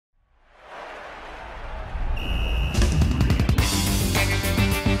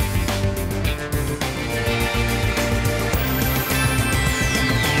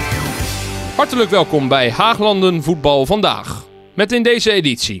Hartelijk welkom bij Haaglanden Voetbal Vandaag. Met in deze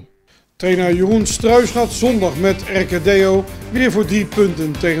editie. Trainer Jeroen Struijs gaat zondag met RKDO weer voor 3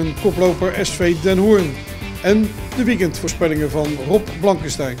 punten tegen koploper SV Den Hoorn. En de weekendvoorspellingen van Rob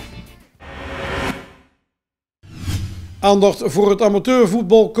Blankenstein. Aandacht voor het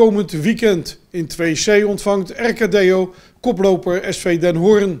amateurvoetbal komend weekend. In 2C ontvangt RKDO koploper SV Den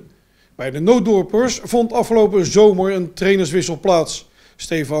Hoorn. Bij de Nooddorpers vond afgelopen zomer een trainerswissel plaats.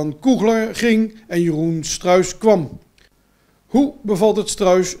 Stefan Koegler ging en Jeroen Struijs kwam. Hoe bevalt het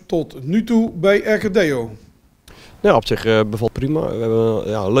Struijs tot nu toe bij RKDO? Nou, op zich bevalt prima. We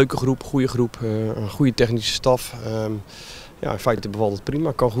hebben een leuke groep, goede groep, een goede technische staf. In feite bevalt het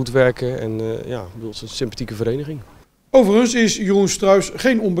prima, kan goed werken en het is een sympathieke vereniging. Overigens is Jeroen Struijs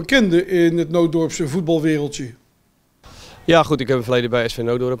geen onbekende in het Nooddorpse voetbalwereldje. Ja goed, ik heb in het verleden bij SV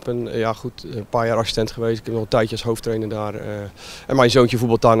Nooddorp een paar jaar assistent geweest. Ik heb nog een tijdje als hoofdtrainer daar. En mijn zoontje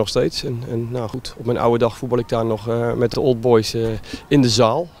voetbalt daar nog steeds. Op mijn oude dag voetbal ik daar nog met de old boys in de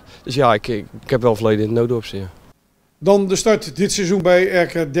zaal. Dus ja, ik heb wel verleden in het Nooddorpse. Ja. Dan de start dit seizoen bij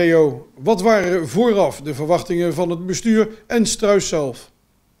RKDO. Wat waren vooraf de verwachtingen van het bestuur en Struijs zelf?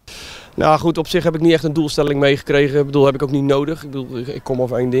 Nou goed, op zich heb ik niet echt een doelstelling meegekregen. Ik bedoel, heb ik ook niet nodig. Ik kom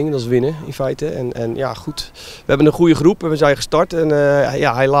over één ding, dat is winnen in feite. En ja goed, we hebben een goede groep en we zijn gestart. En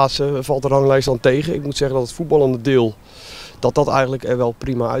helaas valt de ranglijst dan tegen. Ik moet zeggen dat het voetballende deel, dat eigenlijk er wel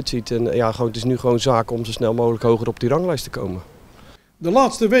prima uitziet. En het is nu gewoon zaak om zo snel mogelijk hoger op die ranglijst te komen. De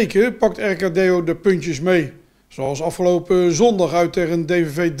laatste weken pakt RKDO de puntjes mee. Zoals afgelopen zondag uit tegen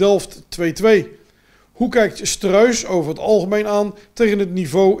DVV Delft 2-2. Hoe kijkt Struijs over het algemeen aan tegen het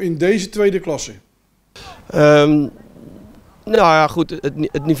niveau in deze tweede klasse?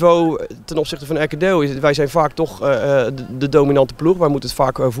 Het niveau ten opzichte van RKDO is, wij zijn vaak toch de dominante ploeg. Wij moeten het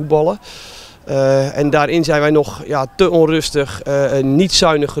vaak voetballen. En daarin zijn wij nog te onrustig, niet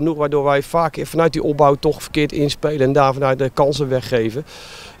zuinig genoeg, waardoor wij vaak vanuit die opbouw toch verkeerd inspelen en daar vanuit de kansen weggeven.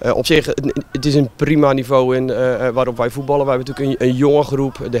 Op zich, het is een prima niveau waarop wij voetballen. Wij hebben natuurlijk een jonge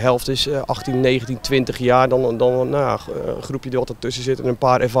groep, de helft is 18, 19, 20 jaar, dan een groepje die wat ertussen zit en een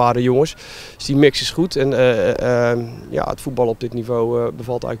paar ervaren jongens. Dus die mix is goed en het voetbal op dit niveau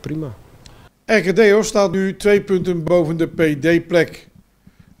bevalt eigenlijk prima. RKDO staat nu 2 punten boven de PD-plek.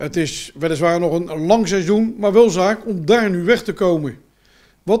 Het is weliswaar nog een lang seizoen, maar wel zaak om daar nu weg te komen.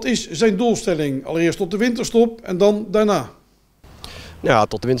 Wat is zijn doelstelling? Allereerst tot de winterstop en dan daarna? Ja,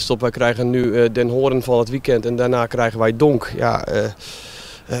 tot de winterstop. Wij krijgen nu Den Hoorn van het weekend en daarna krijgen wij Donk.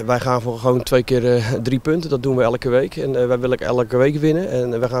 Wij gaan voor gewoon 2 keer 3 punten, dat doen we elke week. En wij willen elke week winnen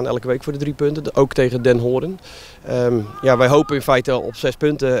en we gaan elke week voor de 3 punten, ook tegen Den Hoorn. Wij hopen in feite op 6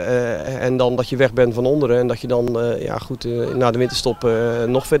 punten en dan dat je weg bent van onderen. En dat je dan na de winterstop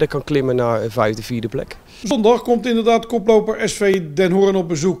nog verder kan klimmen naar 5e, 4e plek. Zondag komt inderdaad koploper SV Den Hoorn op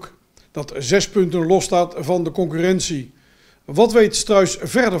bezoek. Dat 6 punten los staat van de concurrentie. Wat weet Struijs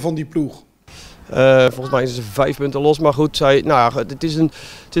verder van die ploeg? Volgens mij is ze 5 punten los, maar goed, het is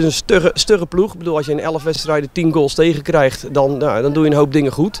een stugge ploeg. Ik bedoel, als je in 11 wedstrijden 10 goals tegenkrijgt, dan doe je een hoop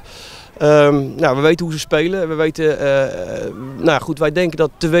dingen goed. We weten hoe ze spelen. We weten, wij denken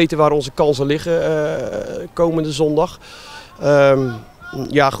dat te weten waar onze kansen liggen komende zondag.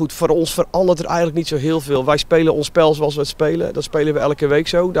 Voor ons verandert er eigenlijk niet zo heel veel. Wij spelen ons spel zoals we het spelen. Dat spelen we elke week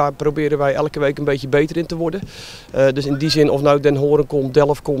zo. Daar proberen wij elke week een beetje beter in te worden. Dus in die zin, of nou Den Hoorn komt,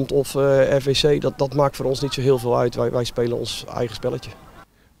 Delft komt of RVC, dat maakt voor ons niet zo heel veel uit. Wij spelen ons eigen spelletje.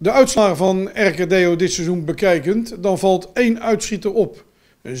 De uitslagen van RKDO dit seizoen bekijkend, dan valt 1 uitschieter op.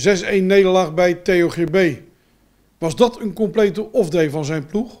 Een 6-1 nederlaag bij TOGB. Was dat een complete off-day van zijn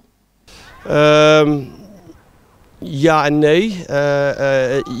ploeg? Ja en nee.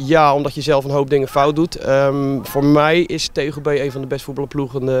 Omdat je zelf een hoop dingen fout doet. Voor mij is TOGB een van de best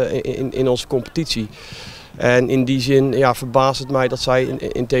voetbalploegen in onze competitie. En in die zin verbaast het mij dat zij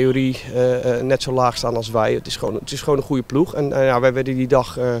in theorie net zo laag staan als wij. Het is gewoon een goede ploeg. En wij werden die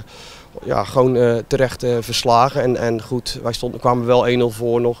dag terecht verslagen. En goed, kwamen wel 1-0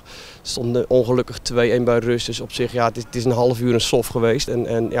 voor nog. Stonden ongelukkig 2-1 bij rust. Dus op zich, het is een half uur een soft geweest.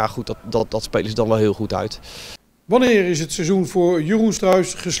 Dat spelen ze dan wel heel goed uit. Wanneer is het seizoen voor Jeroen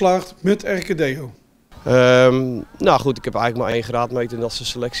Struijs geslaagd met RKDO? Ik heb eigenlijk maar 1 graadmeter en dat is de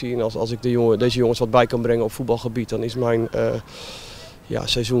selectie. En als ik deze jongens wat bij kan brengen op voetbalgebied, dan is mijn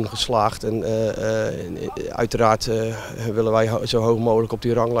seizoen geslaagd. En uiteraard willen wij zo hoog mogelijk op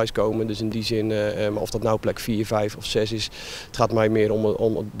die ranglijst komen. Dus in die zin, maar of dat nou plek 4, 5 of 6 is, het gaat mij meer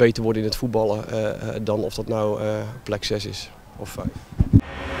om het beter worden in het voetballen dan of dat nou plek 6 is of 5.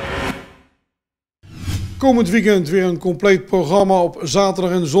 Komend weekend weer een compleet programma op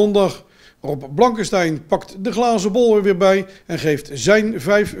zaterdag en zondag. Rob Blankenstein pakt de glazen bol er weer bij en geeft zijn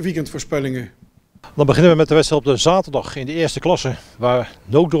 5 weekendvoorspellingen. Dan beginnen we met de wedstrijd op de zaterdag in de eerste klasse, waar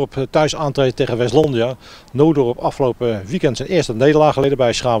Nooddorp thuis aantreedt tegen Westlandia. Nooddorp afgelopen weekend zijn eerste nederlaag geleden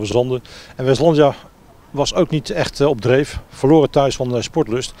bij Schavenzande. En Westlandia was ook niet echt op dreef, verloren thuis van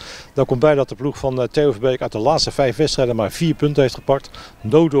Sportlust. Daar komt bij dat de ploeg van Theo Verbeek uit de laatste 5 wedstrijden maar 4 punten heeft gepakt.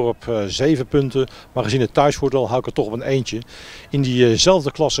 Nooddorp 7 punten, maar gezien het thuisvoordeel hou ik het toch op een eentje. In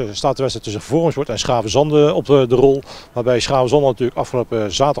diezelfde klasse staat de wedstrijd tussen Vormsport en Schavenzande op de rol. Waarbij Schavenzande natuurlijk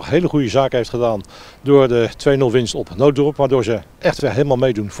afgelopen zaterdag hele goede zaken heeft gedaan door de 2-0 winst op Nooddorp. Waardoor ze echt weer helemaal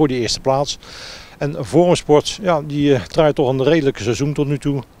meedoen voor die eerste plaats. En Vormsport, ja, die draait toch een redelijk seizoen tot nu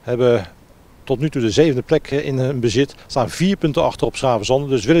toe. Hebben tot nu toe de 7e plek in hun bezit. Staan 4 punten achter op Schavenzande.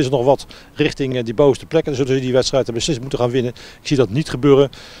 Dus willen ze nog wat richting die bovenste plekken. Dan zullen ze die wedstrijd beslist moeten gaan winnen. Ik zie dat niet gebeuren.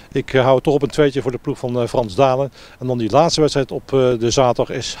 Ik hou het toch op een 2'tje voor de ploeg van Frans Dalen. En dan die laatste wedstrijd op de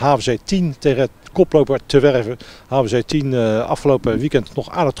zaterdag is HVC 10 tegen het koploper Te Werven. HVC 10 afgelopen weekend nog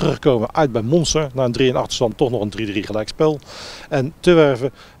aardig teruggekomen uit bij Monster. Na een 3 in achterstand toch nog een 3-3 gelijkspel. En Te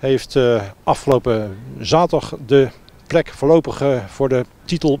Werven heeft afgelopen zaterdag de plek voorlopig voor de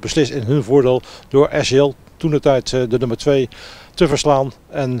titel beslist in hun voordeel door RCL toentertijd de nummer 2 te verslaan.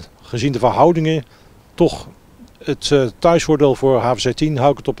 En gezien de verhoudingen toch het thuisvoordeel voor HVC 10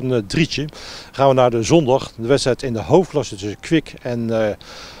 hou ik het op een 3'tje. Gaan we naar de zondag, de wedstrijd in de hoofdklasse tussen Kwik en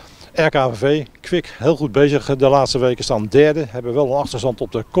RKVV. Kwik heel goed bezig de laatste weken, staan derde. Hebben wel een achterstand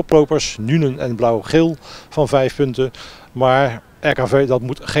op de koplopers, Nuenen en Blauw-Geel van 5 punten. Maar RKV, dat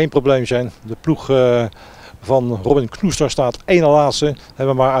moet geen probleem zijn. De ploeg van Robin Knoester staat 1 laatste.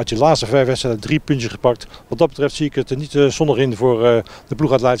 Hebben maar uit die laatste 5 wedstrijden 3 puntjes gepakt. Wat dat betreft zie ik het er niet zonnig in voor de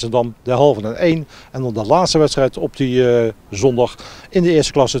ploeg uit Leidschendam. De halve en 1. En dan de laatste wedstrijd op die zondag in de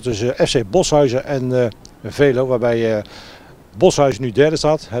eerste klasse tussen FC Boshuizen en Velo. Waarbij Boshuizen nu derde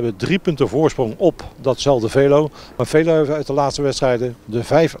staat. Hebben 3 punten voorsprong op datzelfde Velo. Maar Velo heeft uit de laatste wedstrijden, de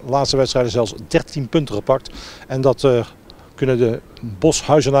 5 laatste wedstrijden, zelfs 13 punten gepakt. En dat kunnen de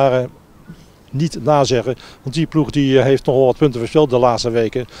Boshuizenaren niet nazeggen, want die ploeg die heeft nogal wat punten verspeeld de laatste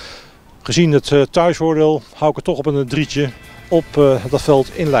weken. Gezien het thuisvoordeel hou ik het toch op een 3'tje op dat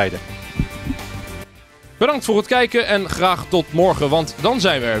veld in Leiden. Bedankt voor het kijken en graag tot morgen, want dan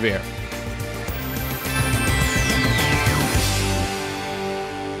zijn we er weer.